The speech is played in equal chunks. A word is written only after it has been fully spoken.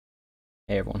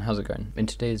Hey everyone, how's it going? In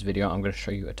today's video I'm going to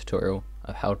show you a tutorial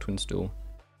of how to install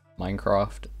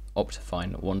Minecraft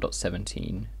Optifine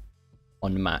 1.17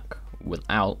 on Mac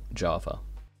without Java.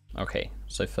 Okay,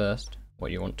 so first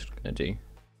what you want to do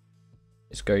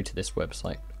is go to this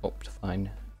website,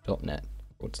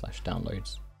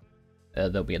 optifine.net/downloads.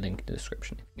 There'll be a link in the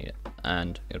description if you need it,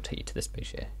 and it'll take you to this page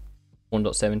here.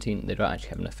 1.17, they don't actually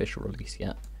have an official release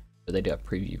yet, but they do have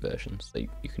preview versions, so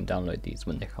you can download these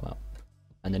when they come out.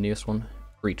 And the newest one,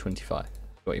 3.25. So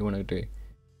what you want to do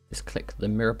is click the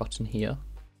mirror button here,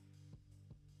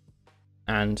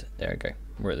 and there we go.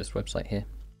 We're at this website here,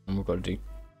 and we've got to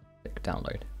click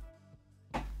download.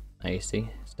 Now you see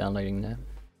it's downloading there.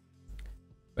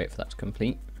 Wait for that to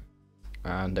complete,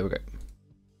 and there we go.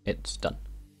 It's done.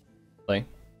 So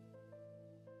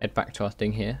head back to our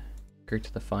thing here, go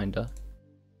to the Finder,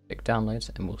 click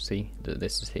downloads, and we'll see that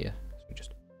this is here. So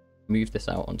just move this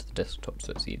out onto the desktop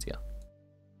so it's easier.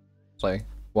 So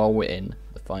while we're in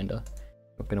the Finder,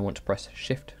 we're going to want to press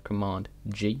Shift Command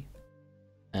G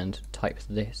and type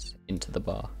this into the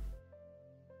bar.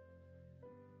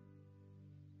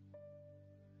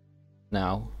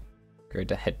 Now go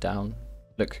to head down,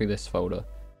 look through this folder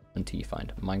until you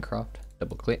find Minecraft,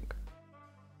 double click.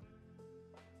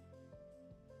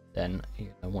 Then you're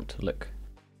going to want to look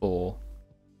for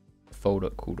a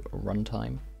folder called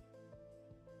Runtime.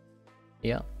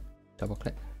 Here, double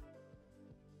click.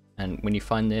 And when you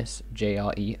find this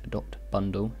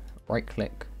jre.bundle, right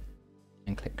click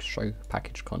and click Show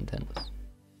Package Contents.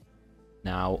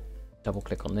 Now double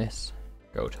click on this,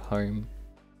 go to Home,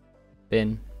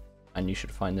 Bin, and you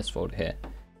should find this folder here.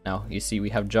 Now you see we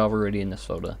have Java already in this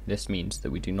folder. This means that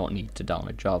we do not need to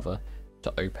download Java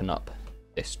to open up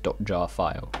this .jar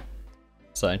file.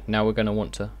 So now we're going to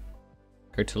want to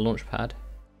go to Launchpad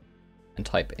and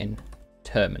type in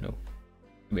terminal.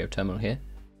 We have terminal here,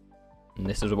 and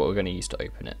this is what we're going to use to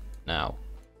open it. Now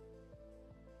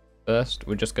first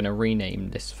we're just going to rename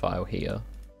this file here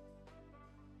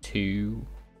to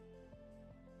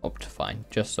Optifine,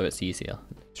 just so it's easier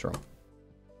later on.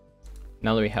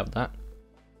 Now that we have that,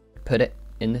 put it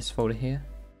in this folder here,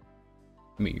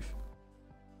 move.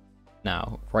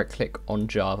 Now right click on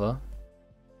Java,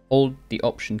 hold the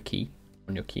Option key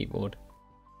on your keyboard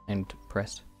and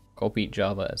press copy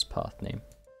Java as path name.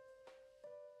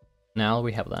 Now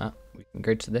we have that, we can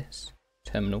go to this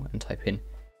terminal and type in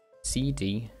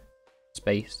cd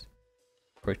space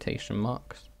quotation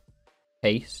marks,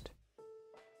 paste,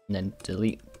 and then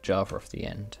delete Java off the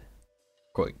end,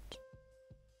 quote,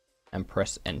 and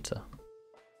press enter.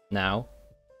 Now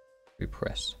we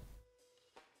press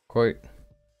quote,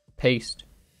 paste,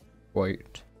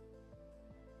 quote,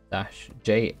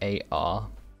 -jar,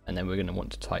 and then we're going to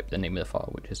want to type the name of the file,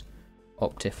 which is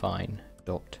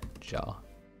optifine.jar,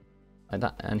 like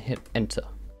that, and hit enter.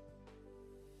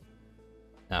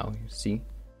 Now you see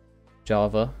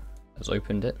Java has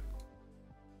opened it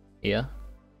here,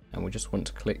 and we just want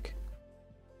to click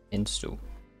install.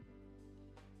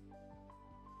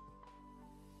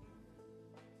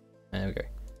 There we go.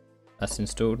 That's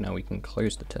installed. Now we can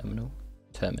close the terminal,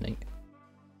 terminate,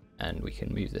 and we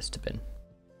can move this to bin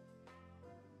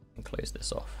and close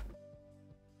this off.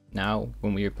 Now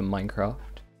when we open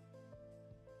Minecraft,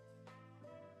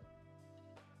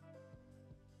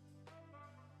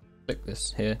 click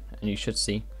this here and you should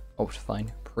see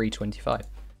Optifine pre-25,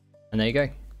 and there you go.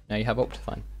 Now you have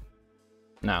Optifine.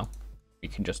 Now we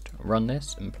can just run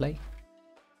this and play,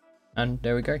 and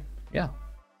there we go. Yeah.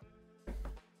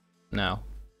 Now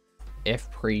if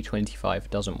pre-25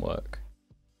 doesn't work,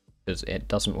 because it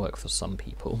doesn't work for some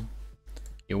people,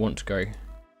 you want to go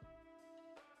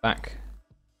back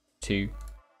to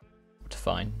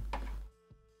Optifine,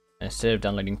 and instead of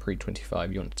downloading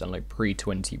pre-25 you want to download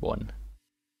pre-21.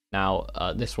 Now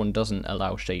this one doesn't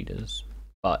allow shaders,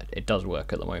 but it does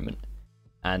work at the moment,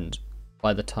 and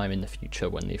by the time in the future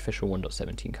when the official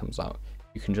 1.17 comes out,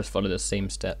 you can just follow the same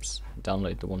steps,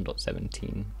 download the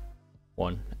 1.17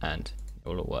 one, and it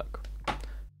will all work.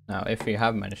 Now if you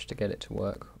have managed to get it to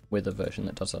work with a version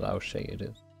that does allow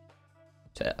shaders,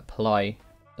 to apply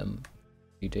them,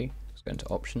 you do just go into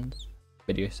options,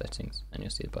 video settings, and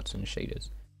you'll see the button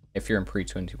shaders. If you're in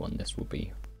pre-21 this will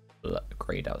be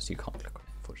grayed out, so you can't click on it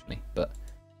unfortunately, but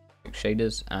click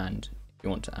shaders, and if you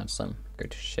want to add some, go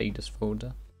to shaders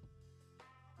folder,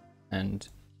 and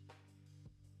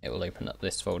it will open up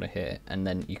this folder here, and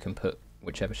then you can put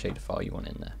whichever shader file you want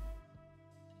in there,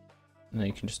 and then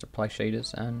you can just apply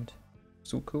shaders and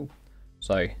it's all cool.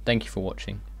 So thank you for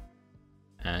watching,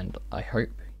 and I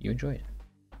hope you enjoy it.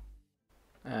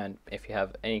 And if you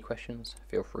have any questions,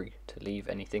 feel free to leave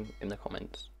anything in the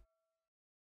comments.